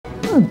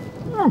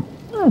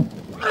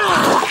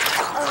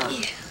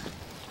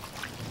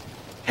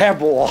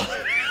Hairball.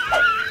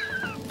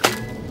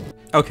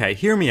 Okay,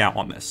 hear me out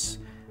on this.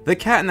 The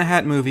Cat in the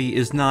Hat movie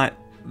is not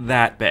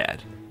that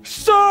bad.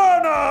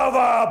 Son of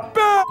a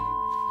bitch!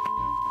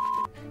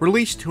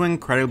 Released to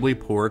incredibly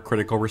poor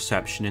critical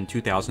reception in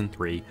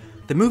 2003,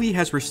 the movie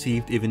has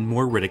received even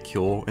more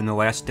ridicule in the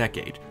last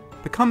decade,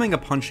 becoming a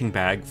punching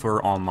bag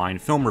for online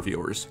film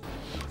reviewers.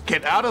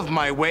 Get out of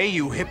my way,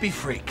 you hippie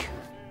freak.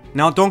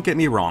 Now don't get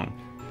me wrong,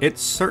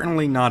 it's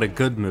certainly not a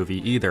good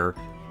movie either.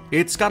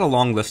 It's got a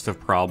long list of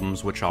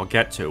problems which I'll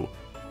get to,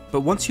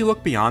 but once you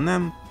look beyond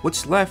them,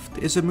 what's left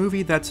is a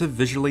movie that's a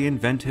visually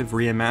inventive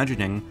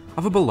reimagining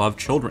of a beloved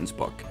children's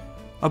book.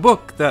 A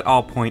book that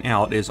I'll point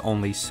out is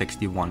only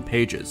 61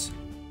 pages.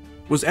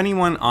 Was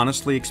anyone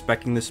honestly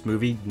expecting this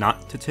movie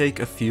not to take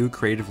a few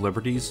creative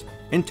liberties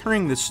in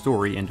turning this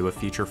story into a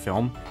feature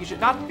film? You should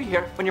not be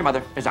here when your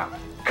mother is out.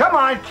 Come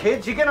on,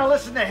 kids, you gonna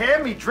listen to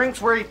him? He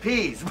drinks where he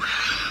pees.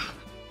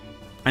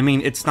 I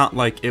mean, it's not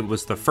like it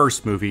was the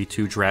first movie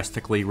to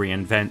drastically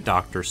reinvent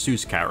Dr.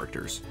 Seuss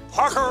characters.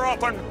 Hook her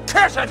up and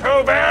kiss it,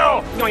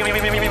 Whoville!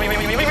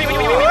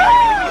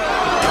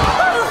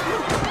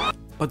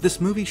 But this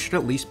movie should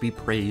at least be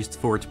praised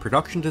for its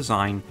production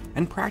design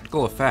and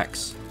practical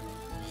effects.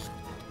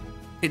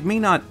 It may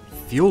not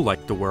feel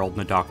like the world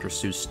in a Dr.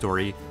 Seuss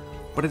story,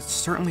 but it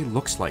certainly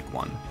looks like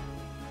one.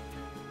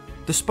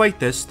 Despite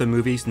this, the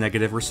movie's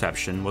negative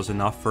reception was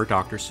enough for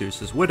Dr.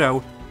 Seuss's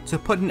widow to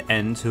put an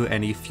end to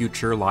any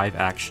future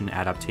live-action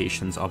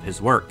adaptations of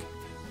his work,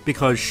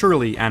 because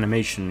surely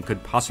animation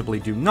could possibly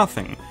do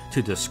nothing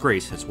to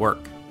disgrace his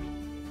work.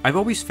 I've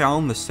always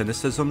found the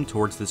cynicism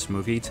towards this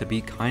movie to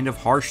be kind of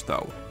harsh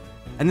though,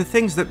 and the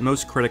things that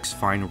most critics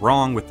find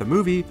wrong with the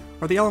movie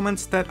are the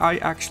elements that I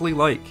actually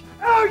like.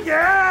 Oh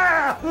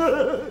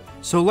yeah!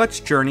 So let's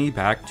journey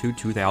back to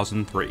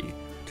 2003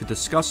 to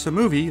discuss a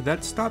movie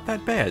that's not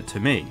that bad to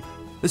me.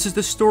 This is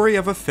the story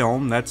of a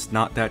film that's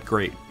not that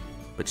great,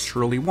 but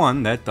surely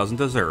one that doesn't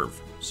deserve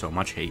so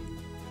much hate.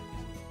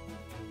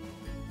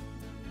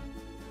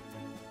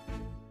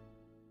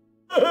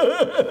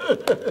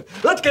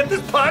 Let's get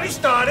this party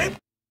started!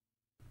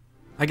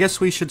 I guess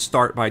we should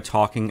start by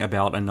talking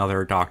about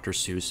another Dr.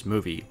 Seuss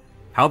movie,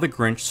 How the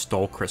Grinch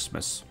Stole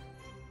Christmas.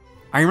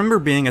 I remember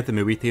being at the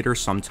movie theater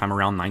sometime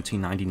around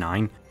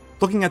 1999,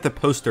 looking at the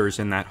posters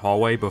in that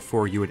hallway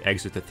before you would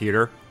exit the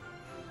theater.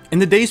 In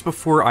the days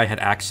before I had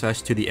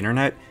access to the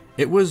internet,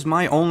 it was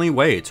my only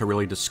way to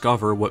really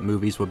discover what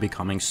movies would be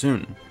coming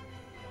soon.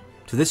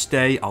 To this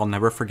day, I'll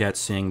never forget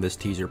seeing this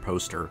teaser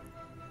poster.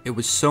 It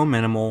was so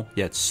minimal,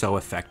 yet so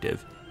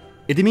effective.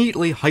 It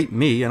immediately hyped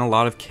me and a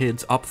lot of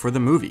kids up for the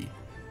movie.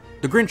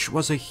 The Grinch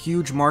was a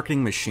huge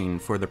marketing machine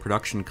for the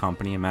production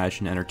company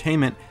Imagine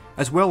Entertainment,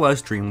 as well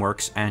as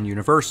DreamWorks and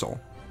Universal.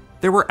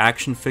 There were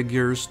action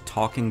figures,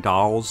 talking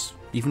dolls,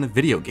 even a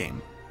video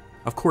game.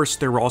 Of course,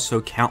 there were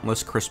also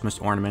countless Christmas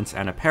ornaments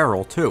and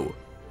apparel, too.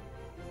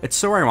 It's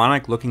so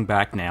ironic looking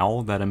back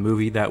now that a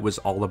movie that was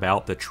all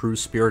about the true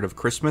spirit of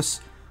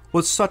Christmas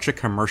was such a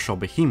commercial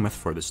behemoth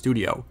for the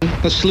studio.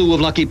 A slew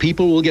of lucky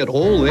people will get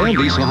all their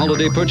Visa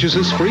holiday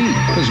purchases free,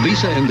 because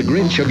Visa and the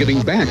Grinch are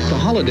getting back the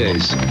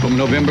holidays. From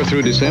November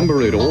through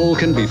December, it all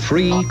can be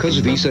free, because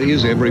Visa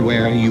is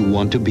everywhere you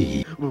want to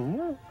be.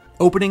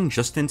 Opening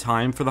just in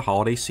time for the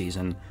holiday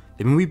season,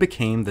 the movie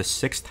became the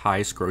 6th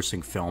highest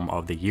grossing film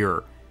of the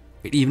year.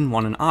 It even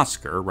won an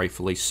Oscar,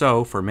 rightfully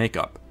so, for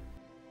makeup.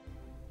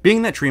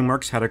 Being that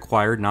DreamWorks had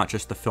acquired not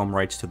just the film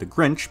rights to The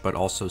Grinch, but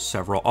also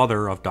several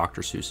other of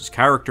Dr. Seuss's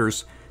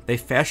characters, they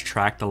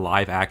fast-tracked a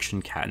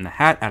live-action Cat in the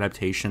Hat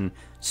adaptation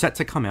set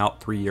to come out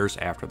 3 years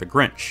after The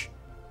Grinch.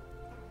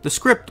 The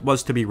script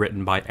was to be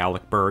written by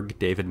Alec Berg,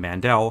 David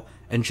Mandel,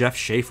 and Jeff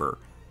Schaffer,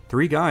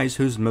 3 guys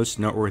whose most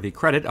noteworthy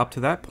credit up to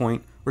that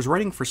point was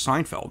writing for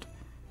Seinfeld,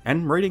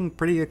 and writing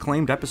pretty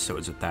acclaimed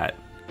episodes at that.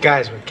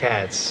 Guys with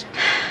cats.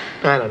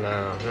 I don't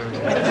know.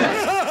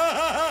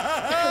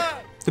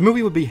 The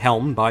movie would be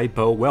helmed by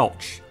Bo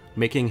Welch,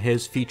 making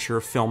his feature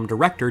film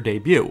director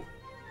debut.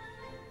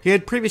 He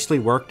had previously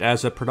worked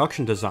as a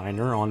production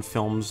designer on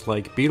films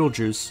like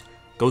Beetlejuice,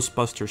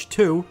 Ghostbusters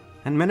 2,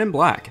 and Men in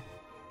Black.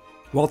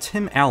 While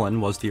Tim Allen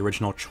was the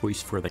original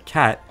choice for the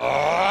cat,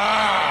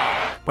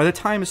 by the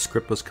time his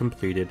script was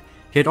completed,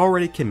 he had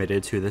already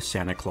committed to the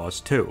Santa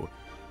Claus 2,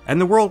 and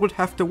the world would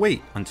have to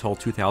wait until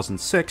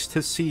 2006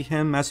 to see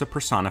him as a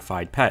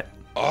personified pet.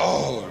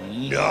 Oh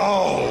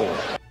no!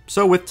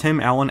 So with Tim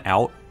Allen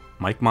out,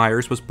 Mike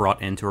Myers was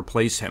brought in to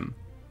replace him.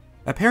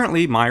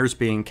 Apparently, Myers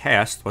being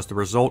cast was the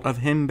result of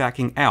him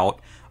backing out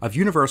of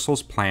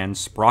Universal's planned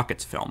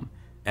Sprockets film,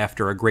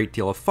 after a great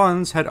deal of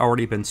funds had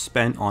already been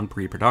spent on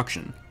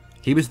pre-production.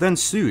 He was then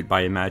sued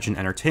by Imagine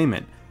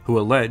Entertainment, who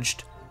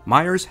alleged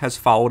Myers has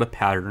followed a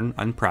pattern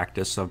and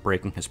practice of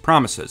breaking his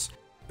promises,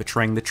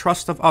 betraying the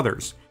trust of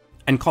others,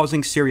 and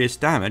causing serious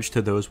damage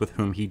to those with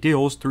whom he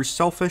deals through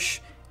selfish,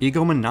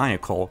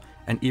 egomaniacal,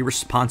 and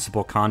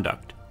irresponsible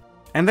conduct.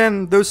 And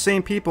then those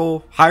same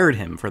people hired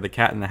him for the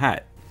Cat in the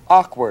Hat.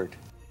 Awkward.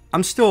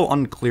 I'm still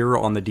unclear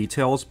on the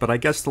details, but I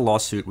guess the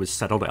lawsuit was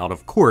settled out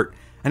of court,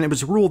 and it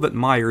was ruled that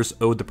Myers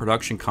owed the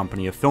production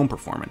company a film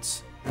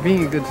performance.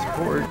 Being a good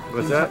sport.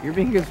 What's that? You're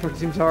being a good sport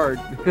seems hard.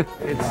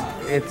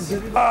 it's.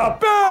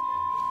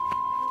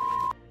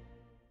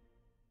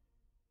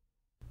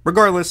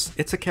 Regardless,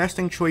 it's a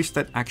casting choice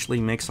that actually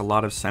makes a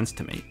lot of sense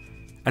to me.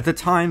 At the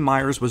time,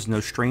 Myers was no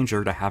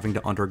stranger to having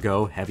to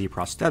undergo heavy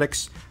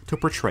prosthetics to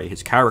portray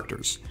his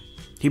characters.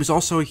 He was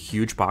also a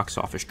huge box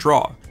office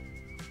draw,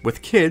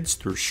 with kids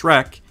through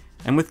Shrek,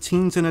 and with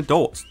teens and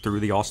adults through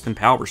the Austin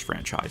Powers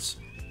franchise.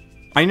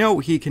 I know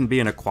he can be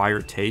an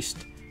acquired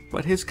taste,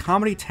 but his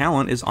comedy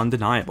talent is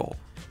undeniable.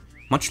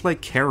 Much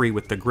like Carrie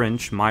with The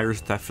Grinch,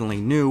 Myers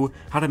definitely knew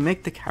how to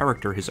make the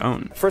character his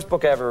own. First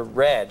book I ever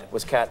read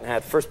was Cat in the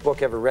Hat. First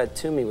book ever read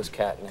to me was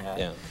Cat in the Hat.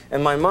 Yeah.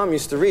 And my mom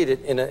used to read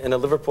it in a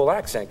Liverpool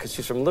accent, because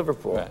she's from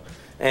Liverpool. Right.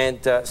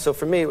 And so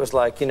for me it was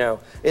like, you know,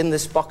 in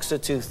this box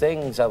of two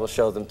things, I will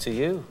show them to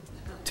you.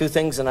 Two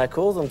things, and I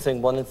call them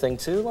thing one and thing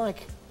two,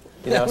 like.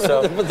 You know,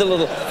 so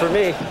for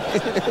me,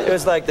 it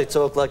was like they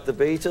talk like the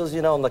Beatles,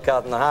 you know, and the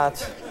Cat in the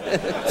Hat.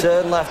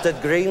 Turn left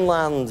at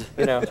Greenland,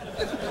 you know.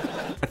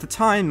 At the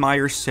time,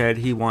 Myers said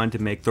he wanted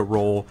to make the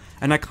role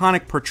an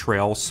iconic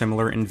portrayal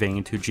similar in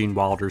vein to Gene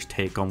Wilder's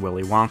take on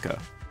Willy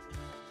Wonka.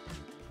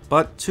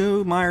 But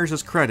to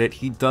Myers' credit,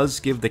 he does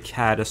give the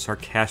cat a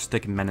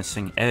sarcastic,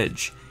 menacing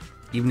edge,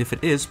 even if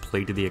it is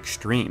played to the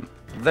extreme.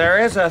 There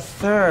is a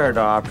third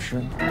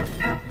option.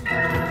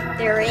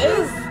 There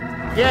is?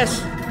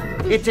 Yes,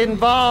 it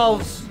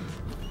involves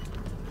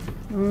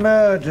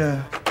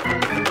murder.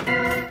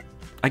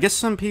 I guess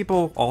some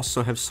people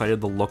also have cited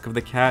the look of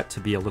the cat to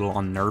be a little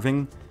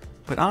unnerving,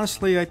 but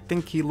honestly, I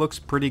think he looks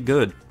pretty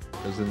good.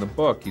 Because in the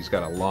book, he's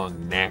got a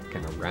long neck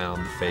and a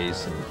round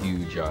face and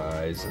huge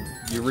eyes, and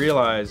you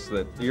realize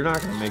that you're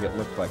not going to make it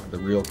look like the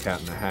real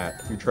Cat in the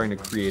Hat. You're trying to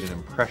create an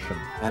impression.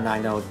 And I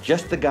know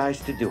just the guys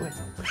to do it.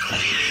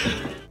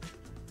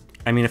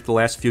 I mean, if the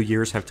last few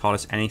years have taught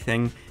us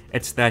anything,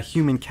 it's that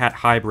human-cat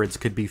hybrids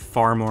could be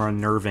far more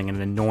unnerving and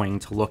annoying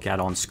to look at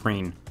on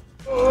screen.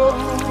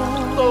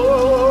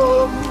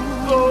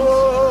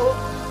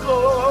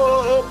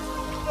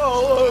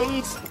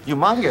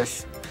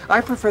 Humongous.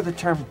 I prefer the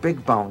term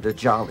big bone to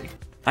jolly.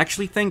 I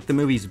actually think the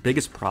movie's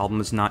biggest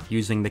problem is not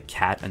using the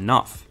cat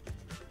enough.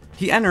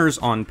 He enters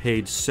on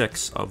page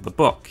 6 of the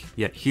book,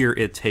 yet here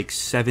it takes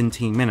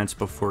 17 minutes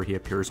before he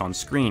appears on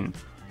screen.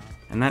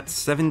 And that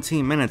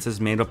 17 minutes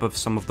is made up of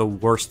some of the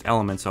worst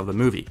elements of the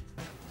movie.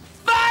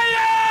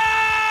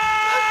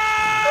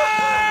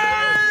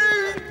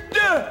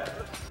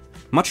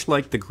 Much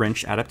like the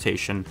Grinch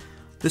adaptation,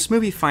 this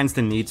movie finds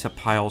the need to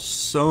pile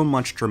so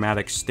much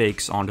dramatic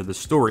stakes onto the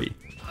story.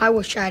 I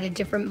wish I had a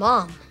different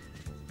mom.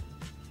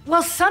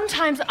 Well,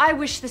 sometimes I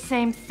wish the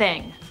same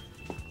thing.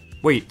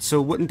 Wait,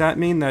 so wouldn't that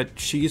mean that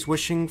she's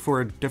wishing for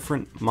a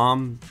different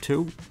mom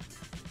too?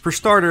 For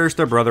starters,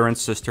 their brother and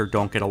sister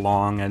don't get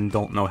along and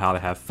don't know how to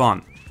have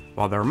fun,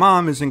 while their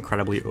mom is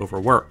incredibly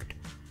overworked.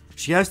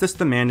 She has this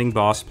demanding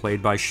boss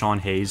played by Sean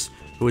Hayes,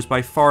 who is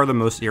by far the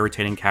most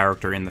irritating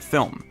character in the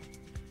film.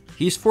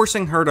 He's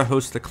forcing her to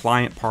host a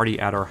client party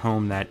at her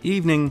home that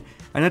evening,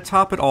 and to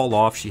top it all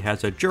off, she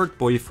has a jerk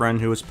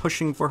boyfriend who is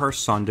pushing for her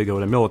son to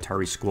go to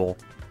military school.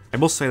 I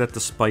will say that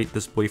despite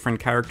this boyfriend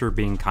character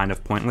being kind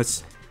of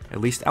pointless, at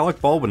least Alec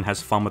Baldwin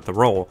has fun with the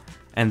role,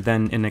 and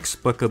then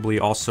inexplicably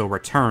also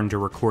returned to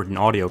record an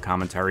audio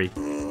commentary.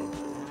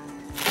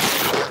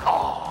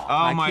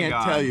 I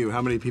can't tell you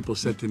how many people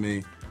said to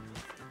me,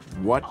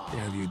 "What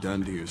have you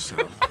done to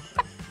yourself?"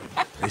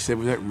 They said,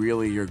 "Was that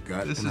really your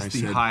gut?" And I said,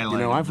 "You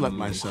know, I've let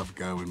myself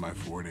go in my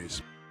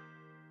 40s."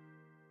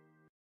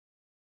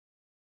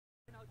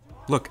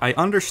 Look, I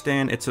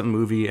understand it's a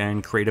movie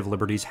and creative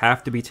liberties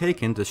have to be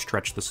taken to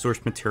stretch the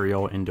source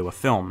material into a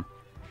film.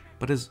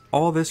 But is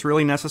all this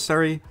really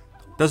necessary?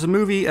 Does a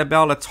movie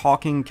about a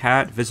talking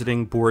cat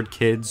visiting bored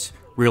kids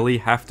really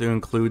have to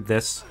include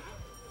this?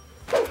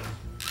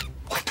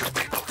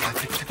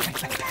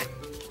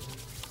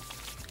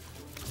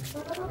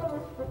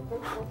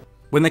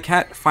 When the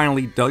cat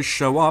finally does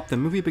show up, the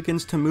movie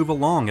begins to move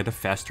along at a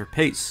faster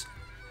pace.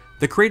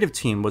 The creative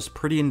team was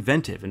pretty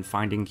inventive in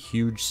finding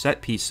huge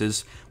set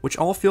pieces which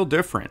all feel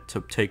different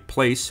to take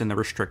place in the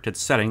restricted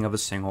setting of a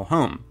single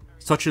home,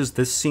 such as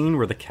this scene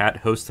where the cat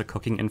hosts a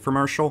cooking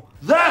infomercial.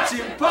 That's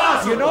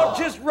impossible! You're not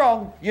just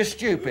wrong, you're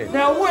stupid.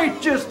 Now wait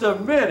just a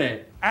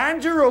minute.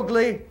 And you're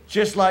ugly,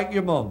 just like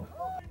your mum.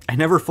 I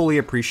never fully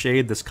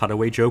appreciated this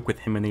cutaway joke with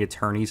him and the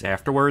attorneys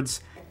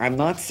afterwards. I'm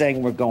not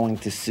saying we're going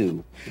to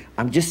sue.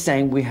 I'm just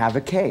saying we have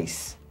a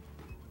case.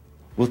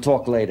 We'll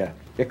talk later.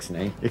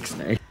 Ixnay,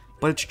 ixnay.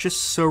 But it's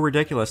just so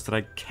ridiculous that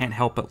I can't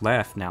help but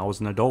laugh now as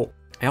an adult.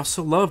 I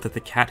also love that the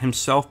cat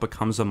himself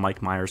becomes a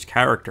Mike Myers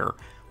character,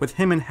 with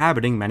him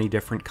inhabiting many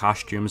different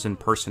costumes and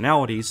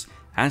personalities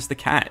as the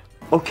cat.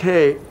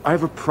 Okay, I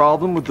have a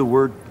problem with the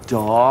word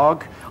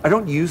dog. I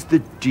don't use the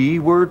D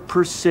word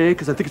per se,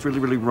 because I think it's really,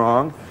 really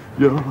wrong.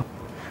 Yeah.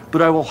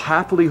 But I will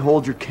happily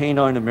hold your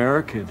canine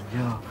American.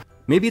 Yeah.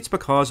 Maybe it's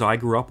because I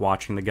grew up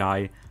watching the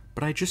guy,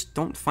 but I just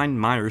don't find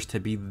Myers to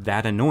be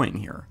that annoying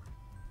here.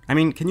 I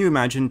mean, can you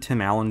imagine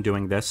Tim Allen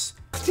doing this?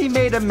 He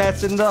made a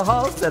mess in the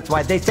house, that's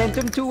why they sent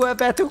him to a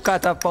vet who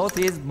cut off both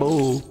his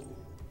boo.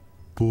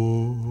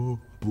 Boo,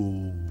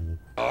 boo.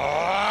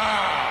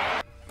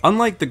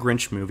 Unlike the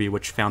Grinch movie,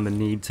 which found the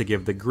need to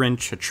give the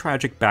Grinch a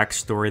tragic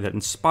backstory that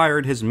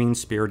inspired his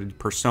mean-spirited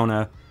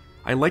persona,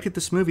 I like that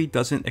this movie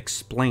doesn't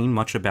explain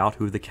much about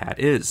who the cat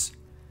is.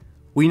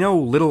 We know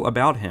little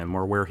about him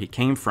or where he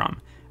came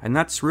from, and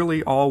that's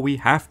really all we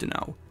have to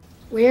know.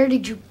 Where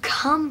did you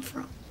come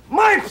from?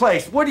 My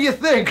place! What do you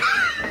think?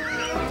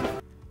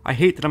 I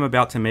hate that I'm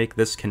about to make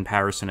this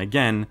comparison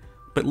again,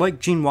 but like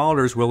Gene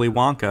Wilder's Willy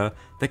Wonka,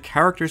 the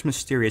character's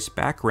mysterious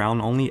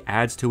background only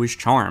adds to his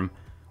charm.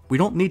 We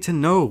don't need to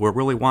know where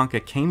Willy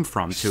Wonka came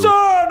from to—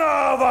 Son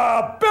of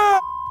a bitch!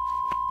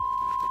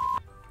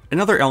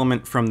 Another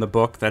element from the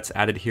book that's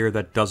added here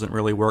that doesn't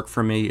really work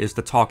for me is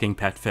the talking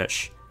pet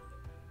fish.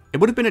 It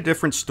would have been a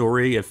different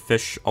story if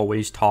fish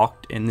always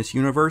talked in this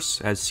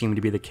universe, as seemed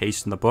to be the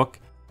case in the book,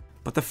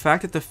 but the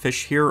fact that the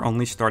fish here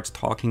only starts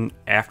talking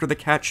after the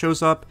cat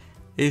shows up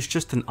is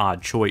just an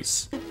odd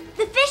choice.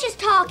 The fish is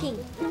talking.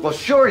 Well,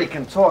 sure he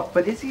can talk,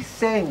 but is he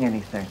saying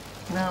anything?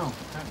 No,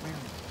 not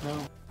really,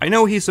 no. I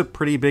know he's a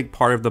pretty big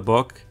part of the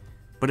book,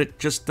 but it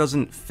just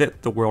doesn't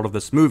fit the world of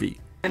this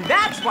movie. And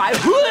that's why...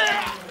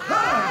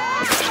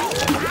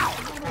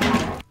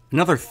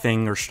 Another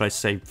thing, or should I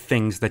say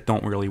things that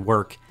don't really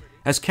work,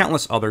 as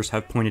countless others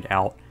have pointed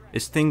out,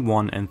 is Thing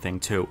 1 and Thing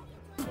 2.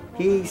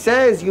 He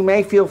says you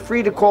may feel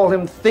free to call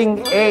him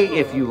Thing A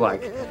if you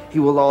like. He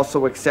will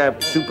also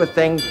accept Super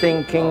Thing,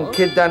 Thing King,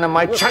 Kid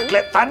Dynamite,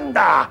 Chocolate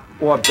Thunder,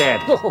 or Bed.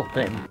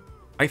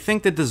 I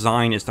think the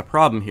design is the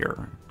problem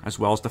here, as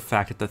well as the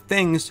fact that the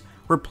Things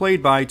were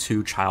played by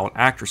two child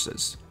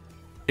actresses.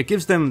 It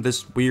gives them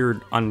this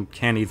weird,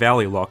 uncanny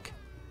valley look.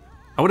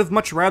 I would have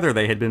much rather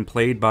they had been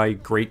played by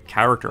great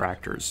character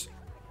actors,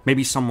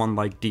 maybe someone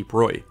like Deep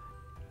Roy.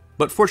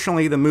 But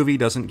fortunately, the movie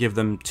doesn't give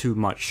them too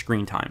much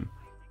screen time.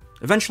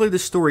 Eventually, the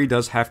story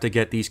does have to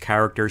get these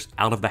characters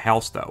out of the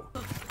house, though.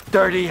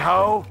 Dirty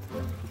hoe!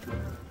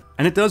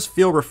 And it does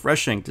feel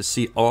refreshing to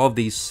see all of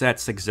these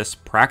sets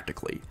exist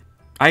practically.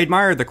 I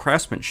admire the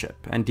craftsmanship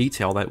and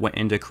detail that went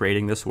into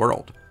creating this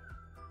world.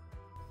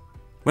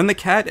 When the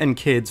cat and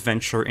kids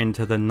venture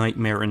into the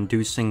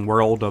nightmare-inducing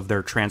world of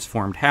their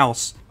transformed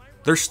house,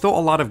 there's still a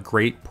lot of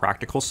great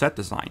practical set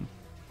design.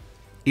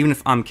 Even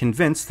if I'm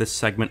convinced this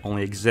segment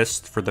only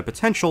exists for the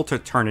potential to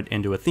turn it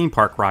into a theme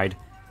park ride,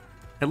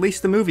 at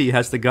least the movie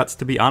has the guts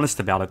to be honest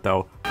about it,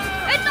 though. It's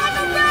like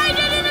a ride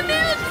in an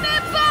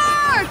amusement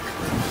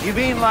park! You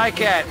mean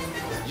like at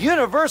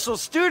Universal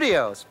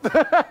Studios?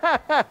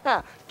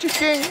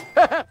 Cha-ching!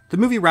 The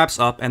movie wraps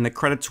up and the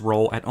credits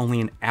roll at only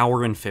an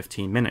hour and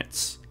 15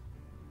 minutes.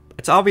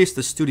 It's obvious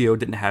the studio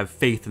didn't have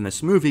faith in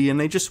this movie and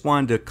they just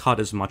wanted to cut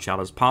as much out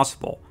as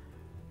possible.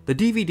 The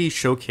DVD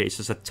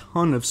showcases a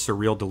ton of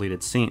surreal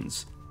deleted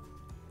scenes.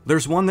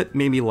 There's one that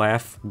made me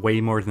laugh way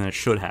more than it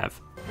should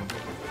have.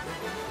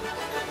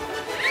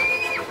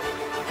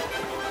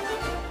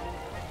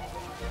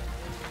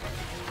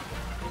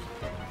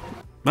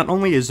 Not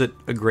only is it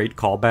a great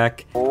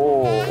callback,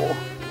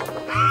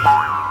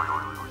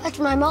 That's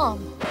my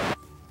mom.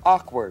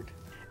 Awkward.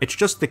 it's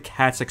just the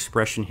cat's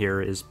expression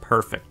here is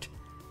perfect.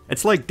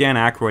 It's like Dan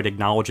Aykroyd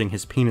acknowledging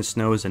his penis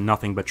nose in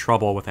Nothing But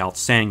Trouble without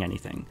saying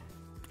anything.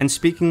 And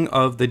speaking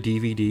of the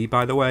DVD,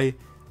 by the way,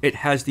 it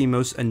has the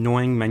most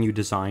annoying menu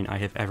design I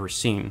have ever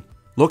seen.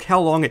 Look how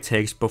long it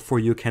takes before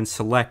you can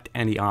select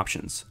any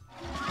options.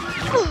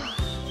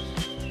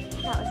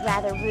 That was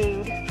rather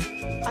rude.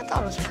 I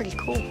thought it was pretty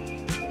cool.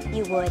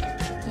 You would.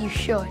 You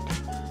should.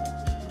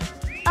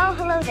 Oh,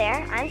 hello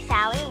there. I'm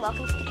Sally, and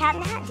welcome to the Cat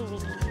in the Hat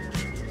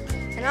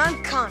DVD. And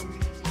I'm Connor.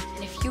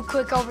 And if you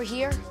click over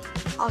here,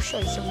 I'll show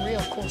you some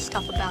real cool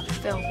stuff about the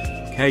film.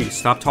 Okay,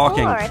 stop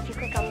talking. Or if you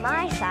click on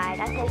my side,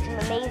 I'll tell you some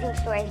amazing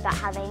stories about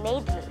how they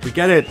made the movie. We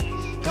get it.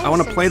 I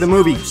want to play the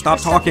movie. Stop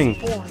talking.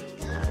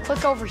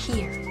 Click over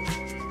here.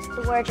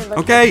 The words are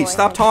looking Okay, for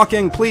stop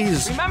talking,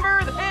 please.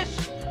 Remember the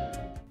fish?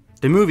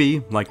 The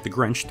movie, like The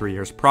Grinch 3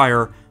 years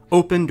prior,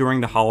 opened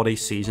during the holiday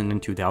season in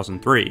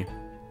 2003.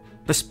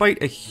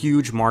 Despite a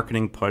huge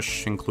marketing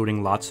push,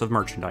 including lots of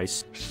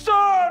merchandise,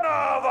 Son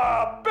of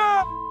a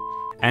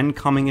bitch! and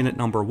coming in at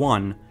number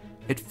 1,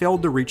 it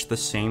failed to reach the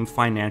same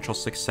financial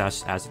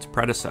success as its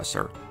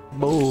predecessor.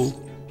 Boo.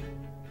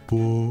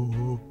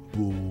 Boo.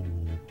 Boo.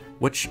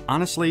 Which,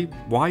 honestly,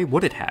 why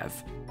would it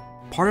have?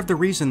 Part of the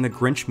reason the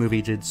Grinch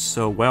movie did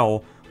so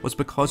well was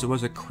because it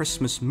was a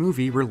Christmas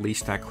movie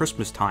released at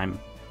Christmas time.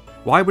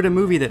 Why would a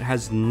movie that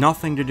has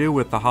nothing to do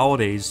with the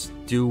holidays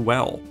do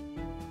well?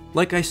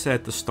 Like I said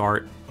at the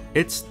start,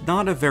 it's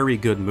not a very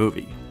good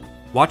movie.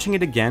 Watching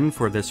it again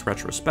for this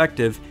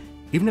retrospective,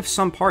 even if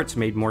some parts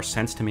made more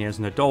sense to me as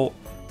an adult,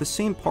 the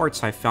same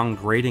parts I found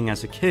grating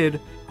as a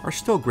kid are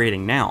still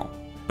grating now.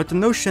 But the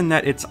notion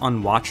that it's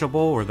unwatchable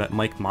or that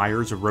Mike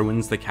Myers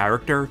ruins the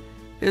character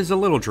is a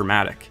little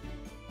dramatic.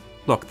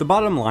 Look, the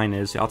bottom line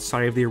is,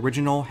 outside of the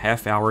original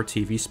half-hour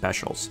TV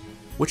specials,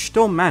 which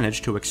still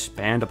managed to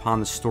expand upon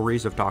the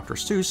stories of Dr.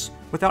 Seuss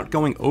without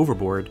going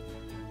overboard,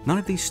 None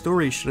of these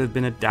stories should have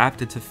been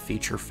adapted to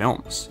feature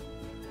films.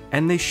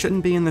 And they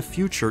shouldn't be in the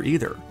future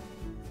either.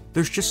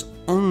 There's just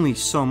only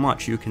so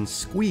much you can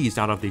squeeze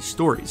out of these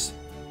stories.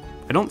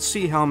 I don't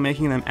see how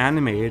making them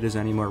animated is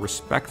any more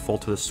respectful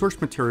to the source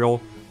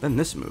material than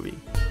this movie.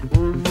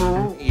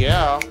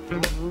 Yeah.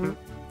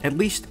 At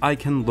least I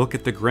can look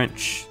at The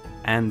Grinch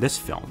and this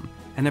film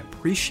and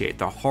appreciate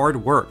the hard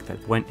work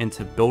that went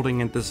into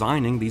building and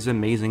designing these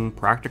amazing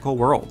practical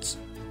worlds.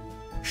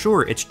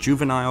 Sure, it's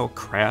juvenile,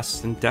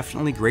 crass, and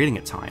definitely grating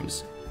at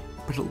times,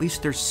 but at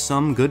least there's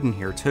some good in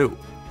here too.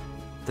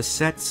 The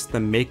sets, the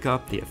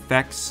makeup, the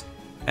effects,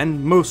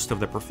 and most of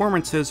the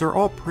performances are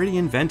all pretty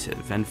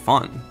inventive and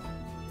fun.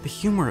 The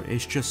humor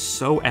is just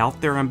so out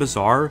there and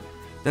bizarre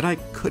that I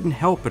couldn't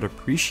help but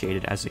appreciate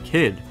it as a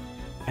kid,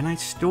 and I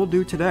still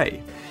do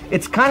today.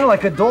 It's kind of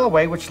like a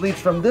doorway which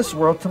leads from this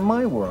world to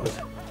my world.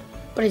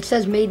 But it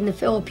says made in the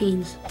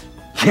Philippines.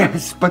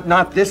 Yes, but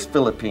not this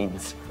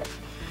Philippines.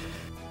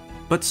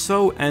 But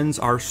so ends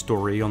our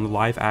story on the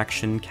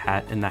live-action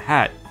Cat in the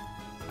Hat,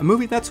 a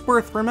movie that's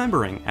worth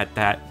remembering at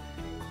that.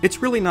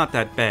 It's really not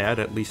that bad,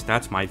 at least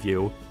that's my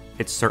view.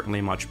 It's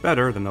certainly much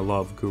better than The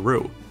Love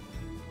Guru.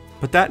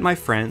 But that, my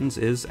friends,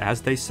 is,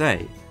 as they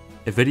say,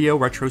 a video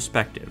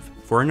retrospective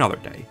for another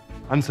day.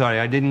 I'm sorry,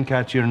 I didn't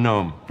catch your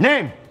name.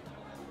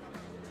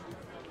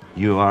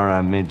 You are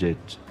a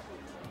midget.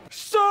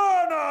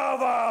 Son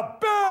of a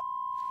bitch!